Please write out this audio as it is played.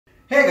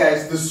Hey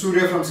guys, this is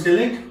Surya from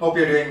Skill-Lync. Hope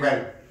you're doing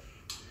well.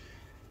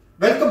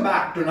 Welcome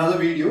back to another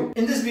video.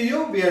 In this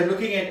video, we are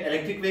looking at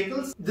electric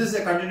vehicles. This is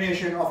a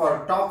continuation of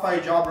our top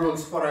 5 job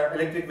roles for an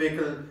electric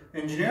vehicle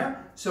engineer.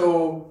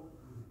 So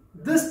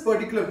this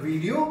particular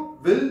video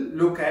will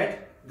look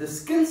at the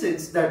skill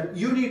sets that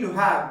you need to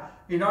have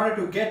in order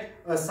to get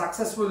a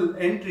successful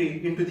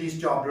entry into these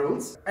job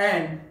roles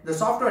and the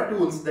software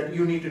tools that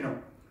you need to know.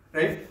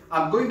 Right?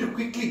 I'm going to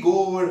quickly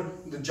go over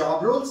the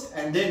job roles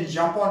and then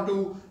jump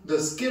onto the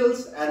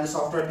skills and the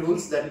software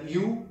tools that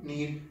you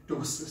need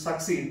to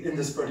succeed in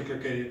this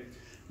particular career.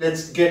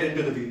 Let's get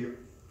into the video.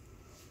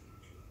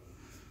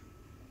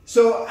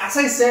 So as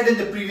I said in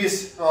the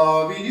previous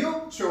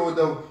video, so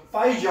the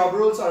 5 job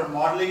roles are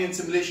modeling and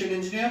simulation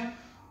engineer,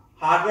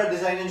 hardware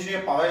design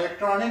engineer, power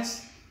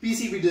electronics,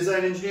 PCB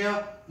design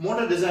engineer,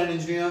 motor design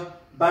engineer,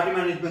 battery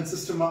management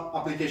system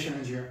application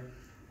engineer.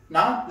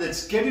 Now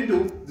let's get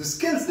into the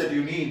skills that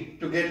you need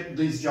to get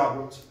these job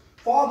roles.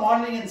 For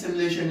modeling and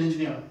simulation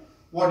engineer,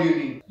 what do you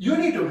need? You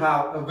need to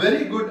have a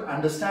very good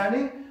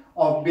understanding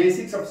of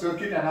basics of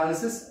circuit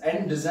analysis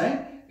and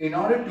design in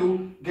order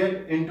to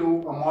get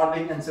into a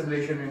modeling and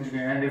simulation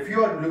engineer. And if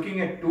you are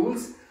looking at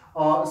tools,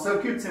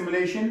 circuit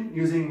simulation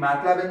using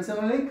MATLAB and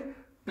Skill-Lync,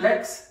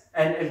 Plex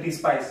and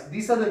LT-Spice.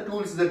 These are the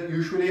tools that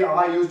usually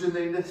are used in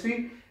the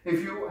industry.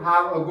 If you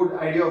have a good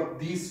idea of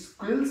these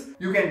skills,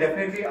 you can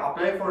definitely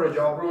apply for a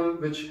job role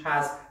which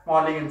has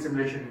modeling and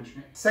simulation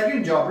engineer.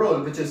 Second job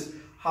role, which is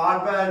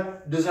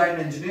hardware design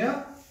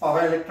engineer,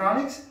 power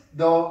electronics.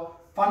 The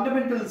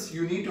fundamentals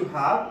you need to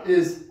have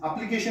is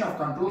application of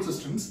control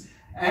systems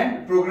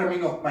and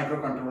programming of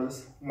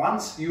microcontrollers.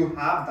 Once you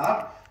have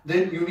that,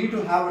 then you need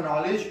to have a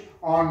knowledge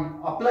on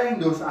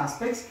applying those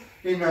aspects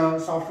in a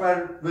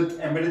software with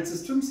embedded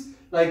systems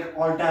like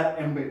Altair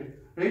Embed.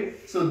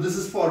 Right? So this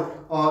is for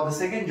the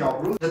second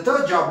job role. The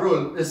third job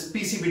role is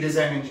PCB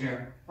design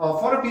engineer.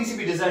 For a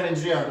PCB design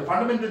engineer, the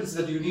fundamentals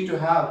that you need to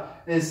have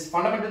is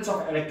fundamentals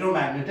of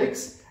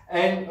electromagnetics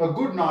and a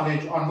good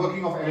knowledge on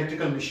working of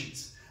electrical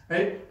machines.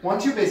 Right?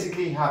 Once you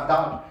basically have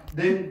that,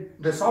 then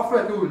the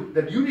software tool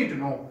that you need to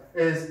know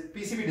is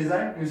PCB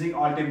design using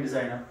Altair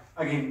Designer.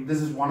 Again,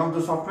 this is one of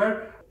the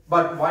software,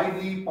 but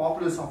widely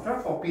popular software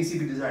for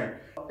PCB design.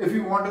 If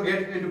you want to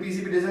get into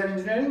PCB design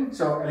engineering,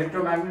 so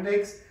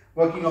electromagnetics,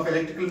 working of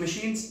electrical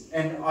machines,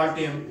 and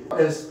RTM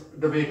is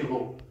the way to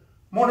go.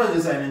 Motor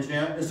design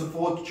engineer is the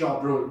fourth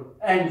job role,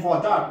 and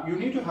for that you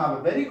need to have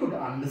a very good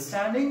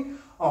understanding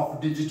of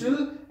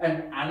digital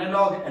and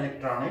analog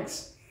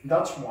electronics.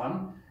 That's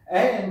one.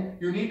 And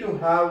you need to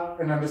have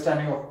an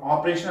understanding of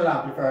operational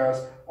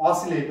amplifiers,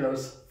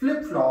 oscillators,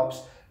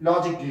 flip-flops,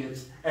 logic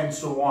gates, and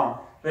so on.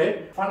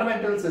 Right?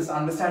 Fundamentals is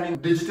understanding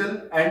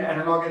digital and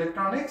analog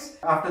electronics.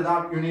 After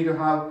that, you need to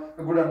have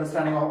a good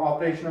understanding of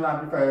operational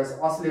amplifiers,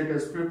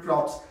 oscillators,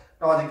 flip-flops,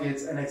 logic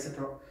gates, and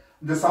etc.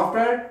 The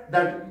software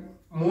that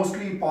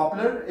mostly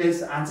popular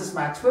is ANSYS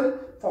Maxwell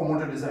for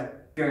motor design.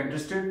 If you're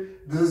interested,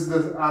 this is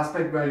the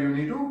aspect where you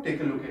need to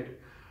take a look at.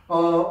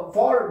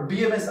 For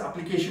BMS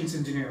applications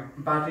engineer,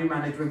 battery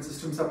management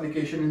systems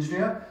application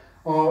engineer,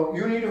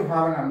 you need to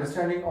have an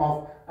understanding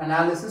of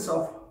analysis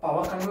of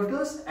power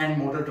converters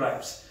and motor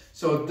drives.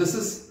 So this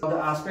is the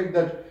aspect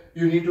that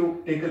you need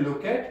to take a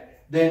look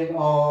at. Then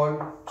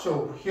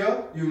so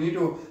here you need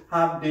to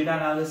have data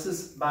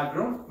analysis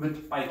background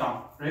with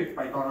Python, right?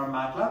 Python or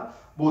MATLAB,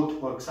 both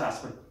works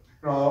as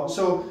well.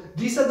 So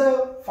these are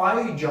the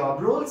 5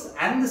 job roles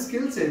and the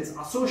skill sets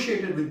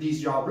associated with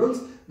these job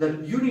roles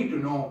that you need to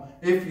know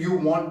if you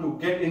want to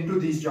get into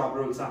these job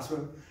roles as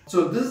well.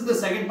 So this is the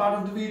second part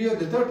of the video.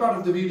 The third part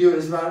of the video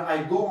is where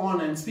I go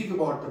on and speak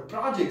about the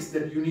projects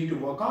that you need to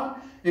work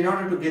on in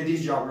order to get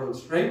these job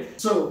roles, right?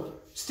 So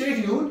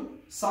stay tuned,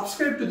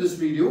 subscribe to this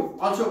video,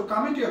 also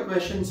comment your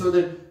questions so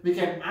that we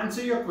can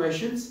answer your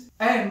questions,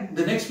 and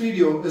the next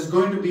video is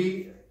going to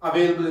be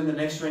available in the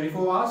next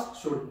 24 hours.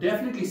 So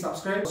definitely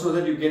subscribe so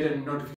that you get a notification.